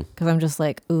 Because I'm just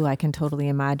ooh, I can totally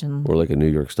imagine. Or a New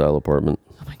York style apartment.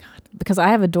 Oh my God. Because I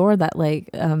have a door that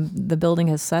the building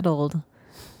has settled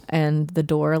and the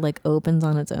door opens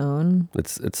on its own.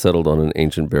 It's settled on an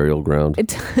ancient burial ground. It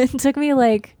took me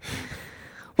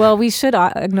well, we should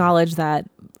acknowledge that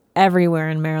everywhere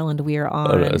in Maryland we are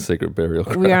on a sacred burial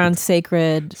ground. We are on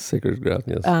sacred ground,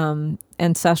 yes.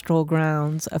 Ancestral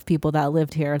grounds of people that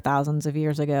lived here thousands of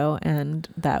years ago, and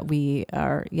that we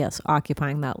are, yes,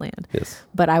 occupying that land. Yes.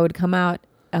 But I would come out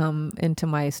into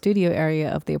my studio area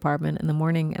of the apartment in the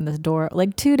morning, and this door,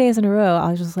 2 days in a row,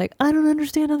 I was just I don't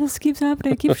understand how this keeps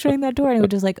happening. I keep shutting that door, and it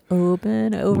would just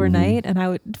open overnight, and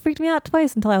it freaked me out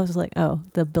twice until I was just oh,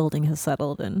 the building has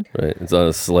settled. And right, it's on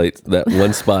that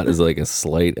one spot is a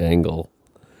slight angle.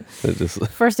 It just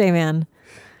first day, man,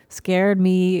 scared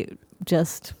me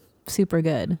just super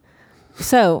good.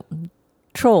 So,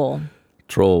 Troll,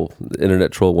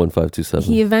 Internet Troll 1527.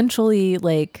 he eventually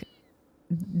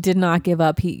did not give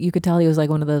up. You could tell he was like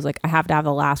one of those, like, I have to have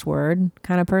the last word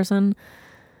kind of person.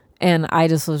 And I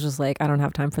just was just like, I don't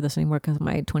have time for this anymore because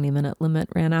my 20-minute limit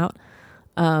ran out.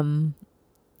 And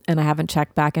I haven't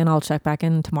checked back in. I'll check back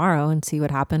in tomorrow and see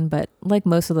what happened. But like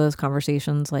most of those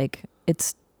conversations, like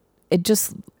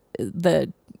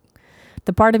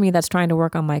the part of me that's trying to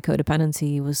work on my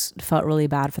codependency felt really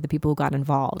bad for the people who got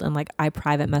involved. And like, I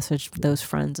private messaged those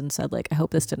friends and said, like, I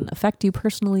hope this didn't affect you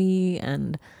personally.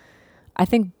 And I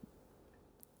think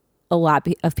a lot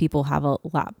of people have a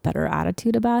lot better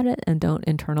attitude about it and don't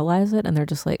internalize it. And they're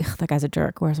just like, that guy's a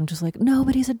jerk. Whereas I'm just like, no,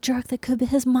 but he's a jerk.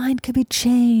 His mind could be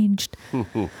changed.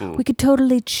 We could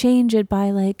totally change it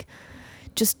by like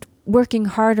just working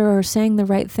harder or saying the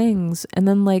right things. And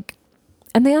then like,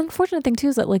 and the unfortunate thing too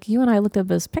is that like you and I looked up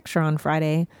his picture on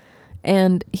Friday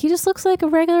and he just looks like a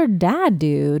regular dad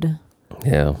dude.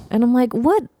 Yeah. And I'm like,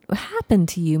 what happened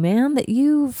to you, man? That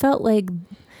you felt like,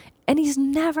 and he's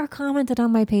never commented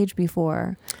on my page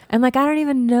before. And like, I don't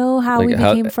even know how we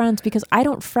became friends because I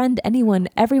don't friend anyone.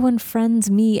 Everyone friends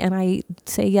me and I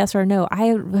say yes or no. I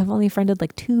have only friended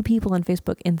like 2 people on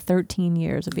Facebook in 13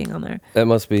 years of being on there. That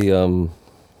must be,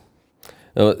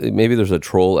 maybe there's a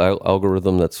troll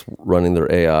algorithm that's running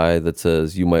their AI that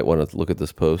says you might want to look at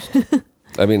this post.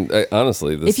 I mean,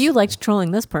 honestly, if you liked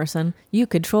trolling this person, you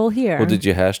could troll here. Well, did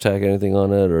you hashtag anything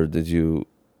on it, or did you?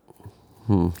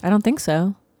 I don't think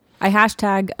so. I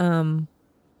hashtag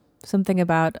something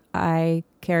about I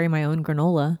carry my own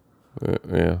granola.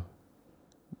 Yeah,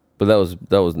 but that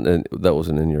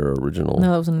wasn't in your original.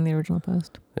 No, that wasn't in the original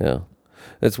post. Yeah.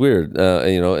 It's weird,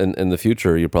 in the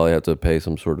future, you probably have to pay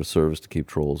some sort of service to keep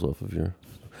trolls off of your.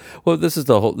 Well, this is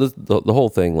the whole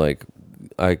thing. Like,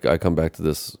 I come back to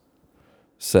this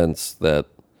sense that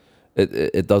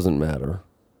it doesn't matter,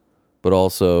 but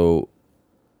also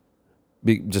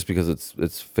just because it's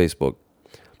Facebook.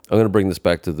 I'm going to bring this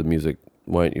back to the music.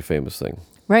 Why aren't you famous thing?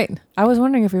 Right. I was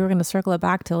wondering if we were going to circle it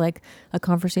back to like a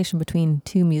conversation between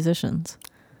 2 musicians.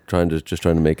 Trying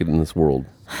to make it in this world.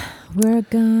 We're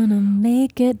gonna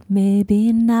make it,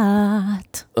 maybe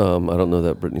not. I don't know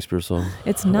that Britney Spears song.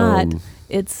 It's not.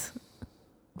 It's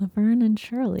Laverne and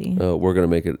Shirley. We're gonna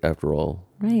make it after all.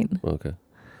 Right. Okay.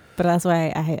 But that's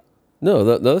why I.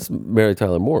 No, that's Mary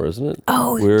Tyler Moore, isn't it?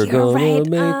 Oh, we're you're gonna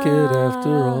make it after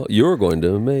all. You're going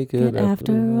to make it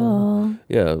after all.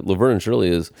 Yeah, Laverne and Shirley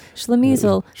is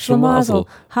Schlemizel, Schlemazel,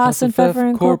 Haas and Pfeffer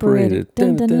Incorporated.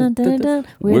 Dun, dun, dun, dun, dun.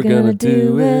 We're gonna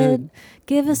do it.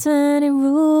 Give us any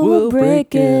rule, we'll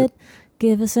break it.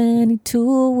 Give us any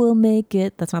tool, we'll make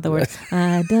it. That's not the word.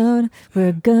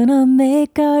 We're gonna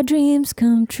make our dreams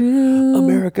come true.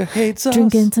 America hates us.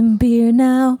 Drinking some beer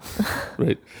now.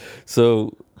 Right.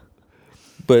 So,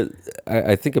 but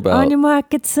I think about... On your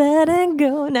mark, get set and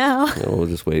go now. We'll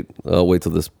just wait. I'll wait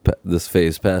till this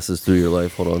phase passes through your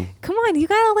life. Hold on. Come on, you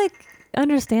gotta like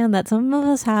understand that some of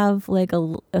us have like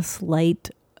a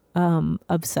slight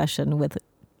obsession with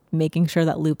making sure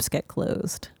that loops get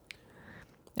closed.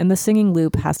 And the singing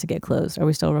loop has to get closed. Are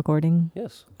we still recording?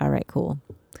 Yes. All right, cool.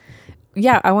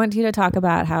 Yeah, I want you to talk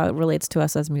about how it relates to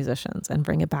us as musicians and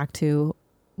bring it back to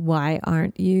why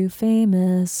aren't you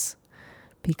famous?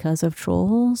 Because of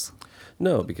trolls?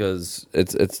 No, because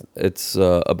it's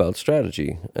about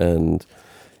strategy, and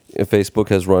Facebook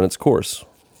has run its course.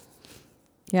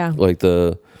 Yeah. Like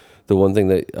the one thing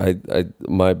that I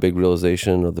my big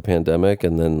realization of the pandemic,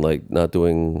 and then like I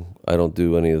don't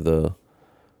do any of the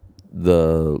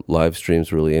live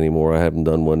streams really anymore. I haven't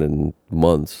done one in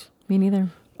months. Me neither.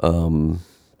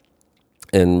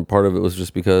 And part of it was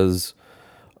just because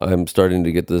I'm starting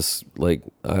to get this, like,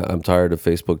 I'm tired of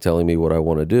Facebook telling me what I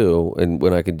want to do. And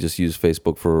when I could just use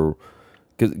Facebook for,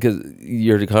 because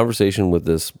your conversation with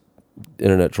this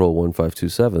internet troll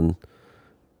 1527,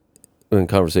 in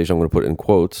conversation I'm going to put in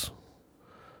quotes,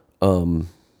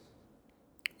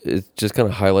 it just kind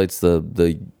of highlights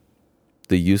the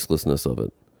uselessness of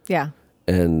it. Yeah.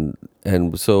 And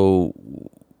so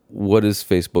what is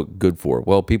Facebook good for?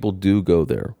 Well, people do go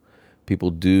there. People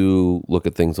do look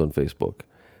at things on Facebook.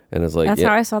 And it's like, that's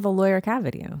how I saw the Lawyer Cat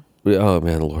video. Oh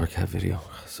man, the Lawyer Cat video.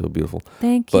 So beautiful.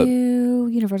 Thank you,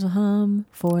 Universal Hum,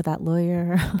 for that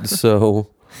lawyer. so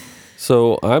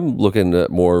I'm looking at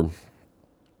more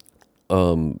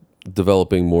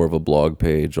developing more of a blog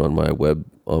page on my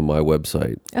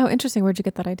website. Oh, interesting. Where'd you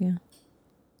get that idea?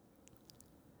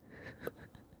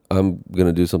 I'm going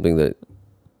to do something that...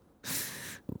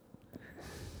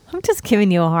 I'm just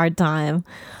giving you a hard time.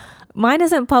 Mine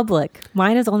isn't public.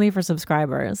 Mine is only for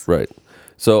subscribers. Right.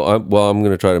 So I'm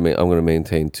going to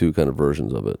maintain 2 kind of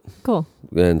versions of it. Cool.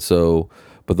 And so,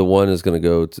 but the one is going to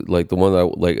go to like the one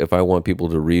that like if I want people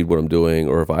to read what I'm doing,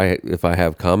 or if I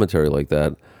have commentary like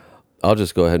that, I'll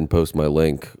just go ahead and post my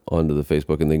link onto the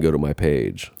Facebook and then go to my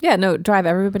page. Yeah, no, drive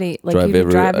everybody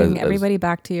driving everybody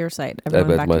back to your site.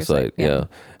 Everyone back to your site. Yeah.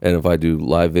 And if I do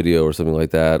live video or something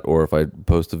like that, or if I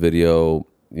post a video,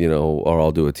 or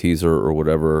I'll do a teaser or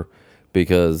whatever,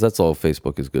 because that's all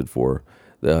Facebook is good for.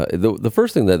 The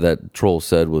first thing that troll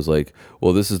said was like,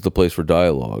 well, this is the place for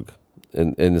dialogue.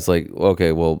 And it's like,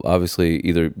 okay, well, obviously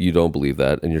either you don't believe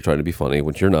that and you're trying to be funny,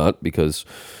 which you're not, because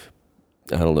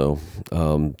I don't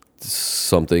know,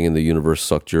 something in the universe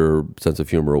sucked your sense of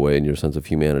humor away and your sense of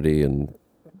humanity, and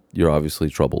you're obviously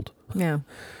troubled. Yeah.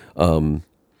 But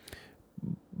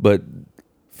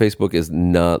Facebook is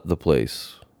not the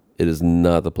place. It is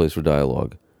not the place for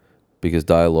dialogue, because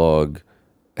dialogue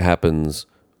happens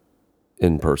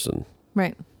in person.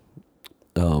 Right.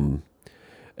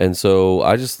 And so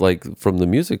I just like from the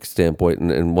music standpoint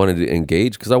and wanted to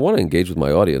engage, because I want to engage with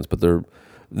my audience, but they're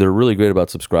really great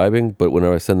about subscribing, but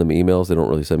whenever I send them emails, they don't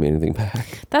really send me anything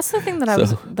back. That's the thing that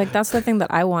that's the thing that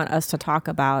I want us to talk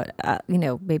about,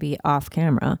 maybe off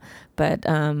camera, but,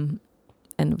 and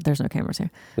there's no cameras here,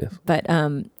 yes. But,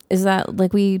 is that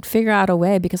like we figure out a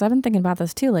way, because I've been thinking about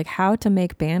this too, like how to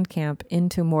make Bandcamp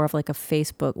into more of like a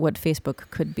Facebook, what Facebook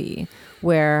could be,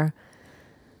 or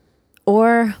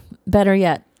better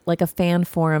yet, like a fan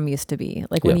forum used to be,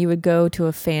 like when you would go to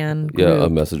a fan group, a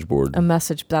message board,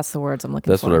 that's the words I'm looking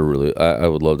for. That's what I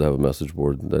would love to have a message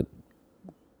board that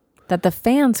the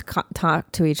fans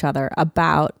talk to each other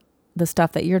about the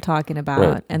stuff that you're talking about,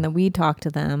 right. And then we talk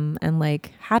to them, and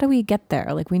like, how do we get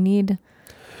there? Like we need...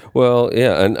 Well,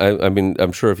 yeah, and I mean,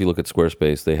 I'm sure if you look at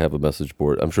Squarespace, they have a message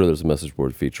board. I'm sure there's a message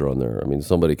board feature on there. I mean,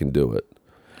 somebody can do it.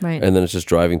 Right. And then it's just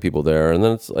driving people there. And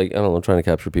then it's like, I don't know, trying to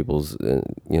capture people's,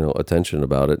 attention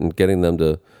about it and getting them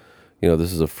to,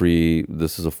 this is a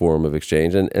forum of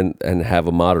exchange, and have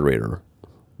a moderator,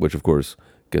 which of course,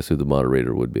 guess who the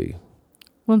moderator would be?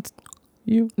 Well, it's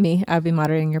you. Me. I'd be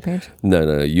moderating your page.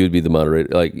 No. You'd be the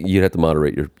moderator. Like you'd have to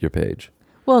moderate your page.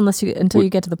 Well, until you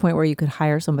get to the point where you could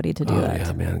hire somebody to do that.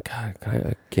 Yeah, man. God,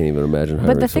 I can't even imagine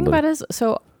hiring But the thing somebody. about it is,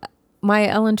 so my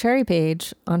Ellen Cherry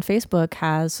page on Facebook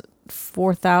has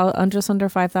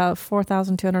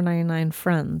 4,299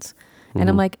 friends. And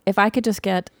I'm like, if I could just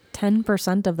get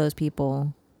 10% of those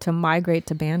people to migrate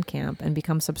to Bandcamp and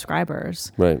become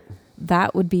subscribers, right,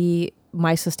 that would be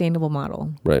my sustainable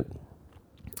model. Right.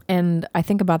 And I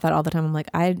think about that all the time. I'm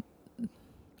like,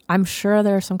 I'm sure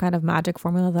there's some kind of magic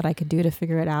formula that I could do to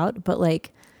figure it out, but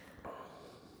like,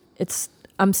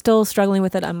 I'm still struggling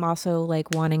with it. I'm also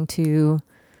like I've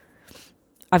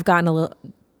gotten a little,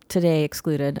 today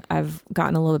excluded, I've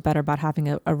gotten a little bit better about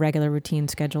having a regular routine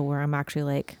schedule where I'm actually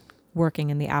like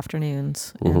working in the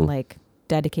afternoons and like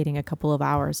dedicating a couple of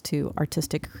hours to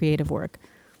artistic creative work,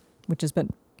 which has been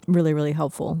really, really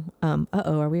helpful.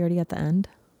 Are we already at the end?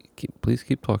 Please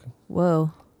keep talking.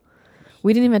 Whoa.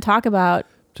 We didn't even talk about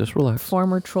just relax.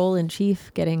 Former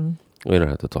troll-in-chief getting... We don't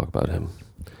have to talk about him.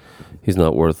 He's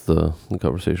not worth the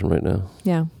conversation right now.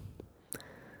 Yeah.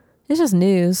 It's just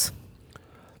news.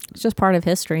 It's just part of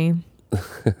history.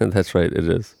 That's right. It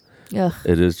is. Ugh.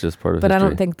 It is just part of history. But I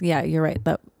don't think... Yeah, you're right.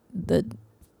 The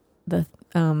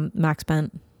Max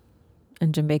Bent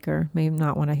and Jim Baker may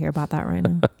not want to hear about that right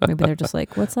now. Maybe they're just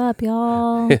like, what's up,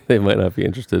 y'all? They might not be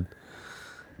interested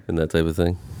in that type of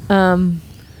thing.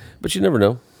 But you never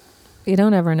know. You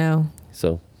don't ever know.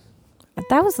 So.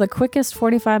 That was the quickest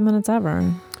 45 minutes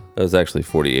ever. That was actually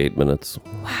 48 minutes.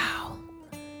 Wow.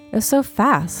 It was so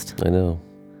fast. I know.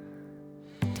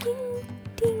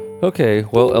 Okay,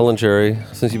 well, Ellen Cherry,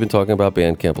 since you've been talking about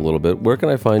Bandcamp a little bit, where can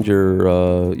I find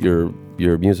your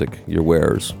music, your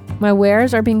wares? My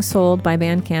wares are being sold by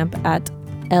Bandcamp at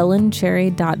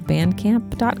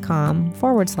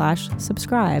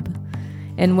ellencherry.bandcamp.com/subscribe.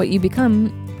 And what you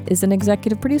become is an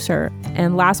executive producer.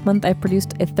 And last month I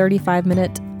produced a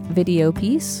 35-minute video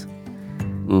piece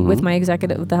with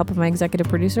the help of my executive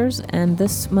producers. And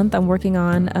this month I'm working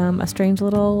on a strange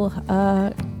little...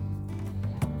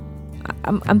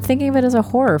 I'm thinking of it as a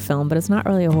horror film, but it's not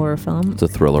really a horror film. It's a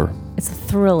thriller. It's a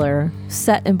thriller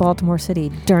set in Baltimore City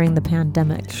during the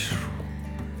pandemic.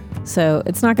 So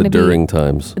it's not going to be during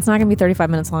times. It's not going to be 35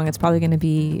 minutes long. It's probably going to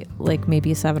be like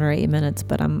maybe 7 or 8 minutes.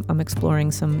 But I'm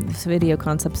exploring some video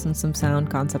concepts and some sound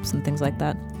concepts and things like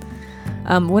that.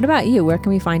 What about you? Where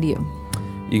can we find you?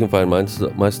 You can find my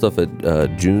stuff at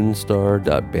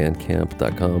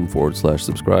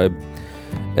junestar.bandcamp.com/subscribe.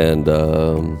 And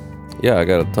yeah, I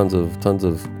got tons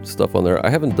of stuff on there. I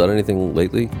haven't done anything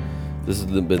lately. This has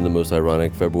been the most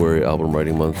ironic February album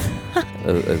writing month.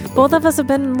 Both of us have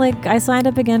been like, I signed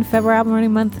up again, February album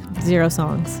writing month, 0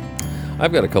 songs.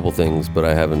 I've got a couple things, but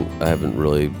I haven't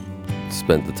really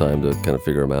spent the time to kind of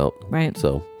figure them out. Right.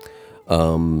 So,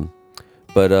 yeah.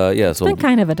 It's been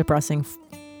kind of a depressing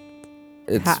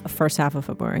first half of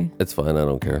February. It's fine. I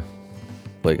don't care.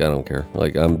 Like, I don't care.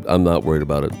 Like, I'm not worried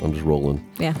about it. I'm just rolling.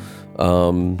 Yeah.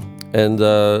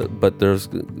 But there's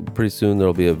pretty soon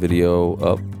there'll be a video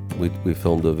up. We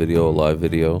filmed a live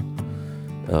video,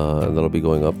 and that'll be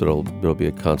going up. There'll be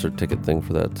a concert ticket thing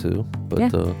for that too. But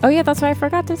yeah. That's what I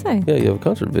forgot to say. Yeah, you have a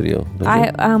concert video.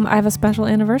 I have a special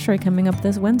anniversary coming up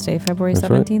this Wednesday, February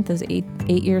 17th. Is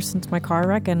 8 years since my car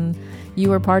wreck, and you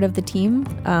were part of the team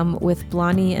with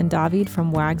Blani and David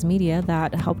from Wags Media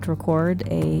that helped record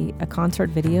a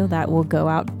concert video that will go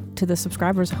out to the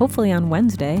subscribers hopefully on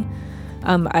Wednesday.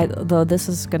 Though this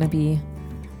is going to be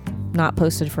not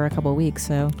posted for a couple of weeks,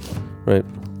 so. Right.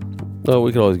 No,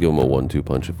 we could always give them a 1-2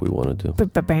 punch if we wanted to.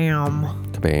 Bam.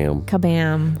 Kabam.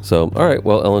 Kabam. So, all right.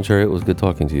 Well, Ellen Cherry, it was good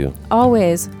talking to you.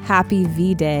 Always. Happy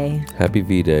V-Day. Happy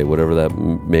V-Day, whatever that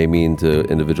may mean to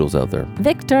individuals out there.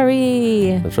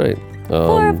 Victory. That's right.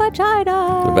 For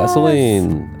vaginas.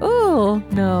 Vaseline. Ooh,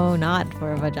 no, not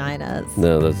for vaginas.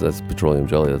 No, that's petroleum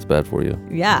jelly. That's bad for you.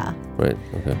 Yeah. Right.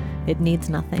 Okay. It needs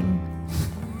nothing.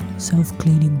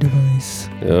 Self-cleaning device.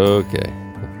 Okay.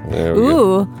 There we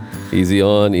Ooh. go. Easy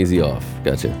on, easy off.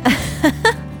 Gotcha.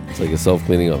 It's like a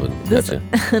self-cleaning oven. Gotcha.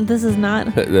 This is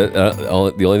not. The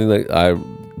only thing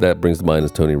that brings to mind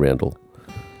is Tony Randall,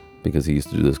 because he used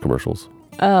to do those commercials.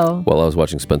 Oh. While I was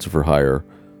watching Spencer for Hire.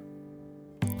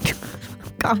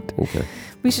 God. Okay.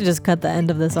 We should just cut the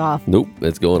end of this off. Nope,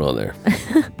 it's going on there.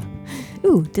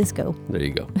 Ooh, disco. There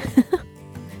you go.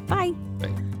 Bye.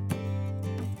 Bye.